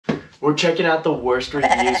We're checking out the worst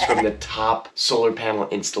reviews from the top solar panel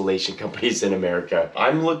installation companies in America.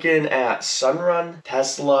 I'm looking at Sunrun,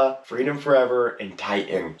 Tesla, Freedom Forever, and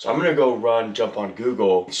Titan. So I'm gonna go jump on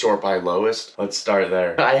Google, sort by lowest. Let's start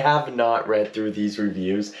there. I have not read through these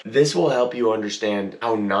reviews. This will help you understand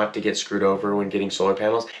how not to get screwed over when getting solar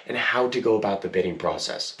panels and how to go about the bidding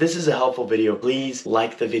process. This is a helpful video. Please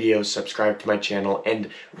like the video, subscribe to my channel, and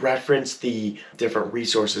reference the different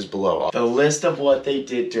resources below. The list of what they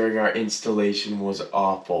did during our installation was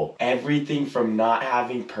awful. Everything from not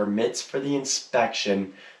having permits for the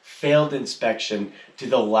inspection, failed inspection, to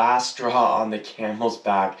the last straw on the camel's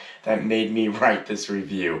back that made me write this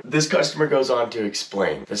review. This customer goes on to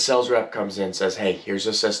explain. The sales rep comes in and says, hey, here's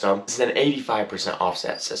a system. This is an 85%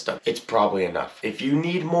 offset system. It's probably enough. If you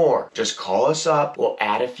need more, just call us up. We'll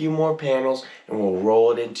add a few more panels and we'll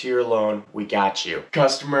roll it into your loan. We got you.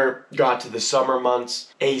 Customer got to the summer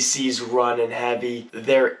months. AC's running heavy.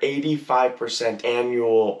 Their 85%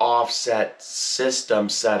 annual offset system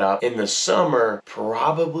setup in the summer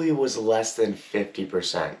probably was less than 50%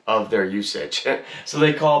 of their usage. So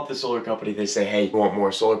they call up the solar company, they say, hey, you want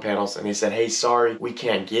more solar panels? And they said, hey, sorry, we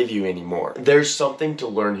can't give you any more. There's something to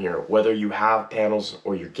learn here, whether you have panels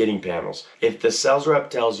or you're getting panels. If the sales rep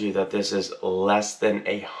tells you that this is less than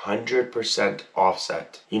 100%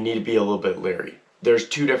 offset, you need to be a little bit leery. There's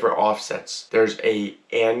two different offsets. There's a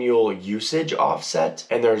annual usage offset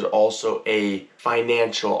and there's also a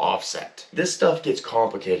financial offset. This stuff gets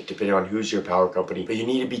complicated depending on who's your power company, but you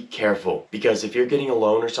need to be careful because if you're getting a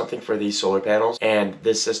loan or something for these solar panels and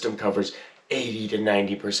this system covers 80 to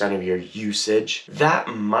 90% of your usage, that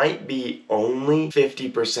might be only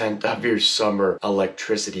 50% of your summer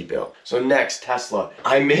electricity bill. So next, Tesla.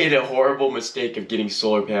 I made a horrible mistake of getting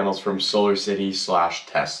solar panels from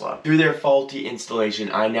SolarCity/Tesla. Through their faulty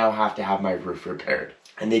installation, I now have to have my roof repaired.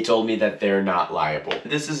 And they told me that they're not liable.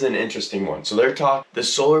 This is an interesting one. So the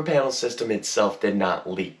solar panel system itself did not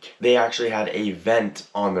leak. They actually had a vent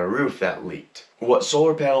on the roof that leaked. What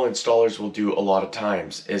solar panel installers will do a lot of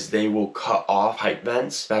times is they will cut off pipe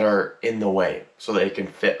vents that are in the way so they can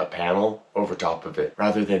fit a panel over top of it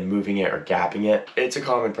rather than moving it or gapping it. It's a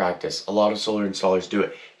common practice. A lot of solar installers do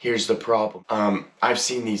it. Here's the problem. I've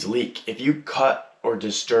seen these leak. If you cut or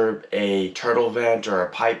disturb a turtle vent or a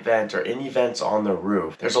pipe vent or any vents on the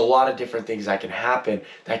roof, there's a lot of different things that can happen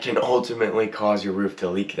that can ultimately cause your roof to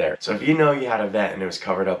leak there. So if you know you had a vent and it was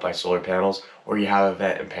covered up by solar panels, or you have a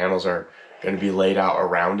vent and panels are going to be laid out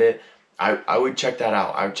around it, I would check that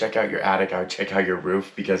out. I would check out your attic, I would check out your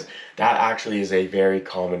roof, because that actually is a very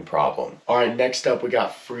common problem. Alright, next up we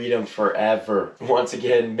got Freedom Forever. Once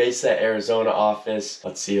again, Mesa, Arizona office.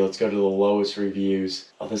 Let's see, let's go to the lowest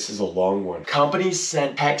reviews. Oh, this is a long one. Company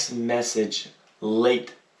sent text message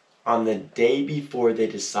late on the day before they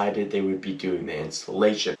decided they would be doing the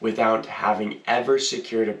installation without having ever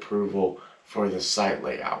secured approval for the site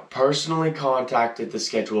layout. Personally contacted the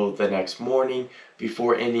schedule the next morning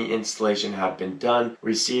before any installation had been done,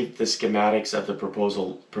 received the schematics of the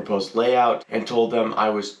proposed layout, and told them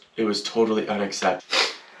it was totally unacceptable.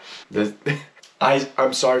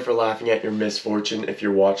 I'm sorry for laughing at your misfortune if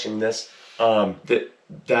you're watching this.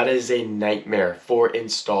 That is a nightmare for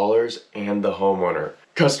installers and the homeowner.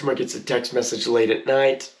 Customer gets a text message late at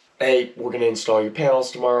night. Hey, we're gonna install your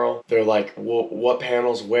panels tomorrow. They're like, well, what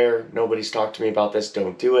panels, where? Nobody's talked to me about this,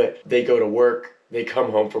 don't do it. They go to work, they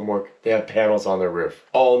come home from work, they have panels on their roof.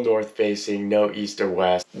 All north facing, no east or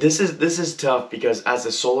west. This is tough because as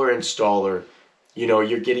a solar installer, you know,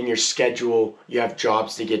 you're getting your schedule, you have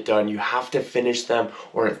jobs to get done, you have to finish them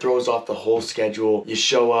or it throws off the whole schedule. You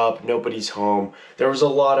show up, nobody's home. There was a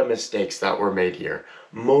lot of mistakes that were made here.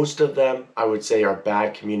 Most of them, I would say, are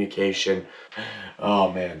bad communication.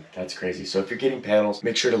 Oh man, that's crazy. So if you're getting panels,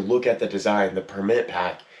 make sure to look at the design, the permit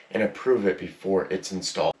pack, and approve it before it's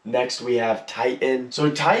installed. Next we have Titan.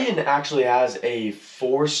 So Titan actually has a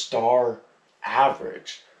 4-star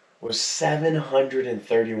average with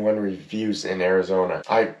 731 reviews in Arizona.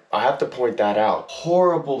 I have to point that out.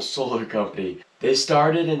 Horrible solar company. They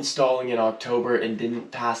started installing in October and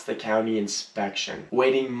didn't pass the county inspection,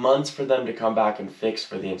 waiting months for them to come back and fix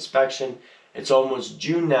for the inspection. It's almost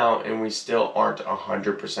June now and we still aren't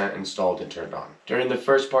 100% installed and turned on. During the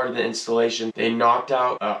first part of the installation, they knocked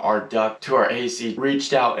out our duct to our AC,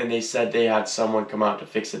 reached out and they said they had someone come out to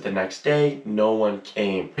fix it the next day. No one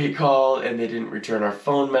came. We called and they didn't return our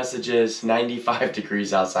phone messages. 95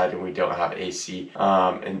 degrees outside and we don't have AC.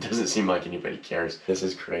 And it doesn't seem like anybody cares. This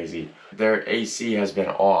is crazy. Their AC has been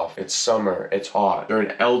off. It's summer, it's hot. They're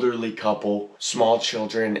an elderly couple, small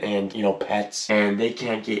children and, you know, pets, and they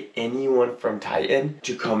can't get anyone from Titan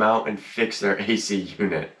to come out and fix their AC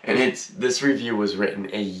unit. And this review was written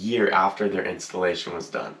a year after their installation was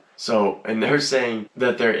done. So, and they're saying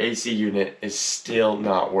that their AC unit is still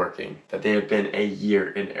not working, that they have been a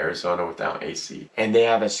year in Arizona without AC. And they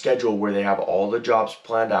have a schedule where they have all the jobs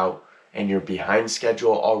planned out, and you're behind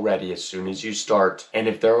schedule already as soon as you start. And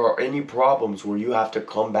if there are any problems where you have to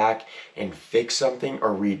come back and fix something or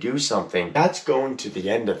redo something, that's going to the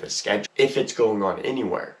end of the schedule, if it's going on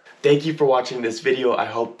anywhere. Thank you for watching this video. I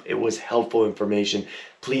hope it was helpful information.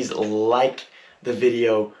 Please like the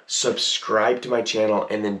video, subscribe to my channel,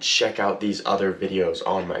 and then check out these other videos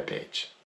on my page.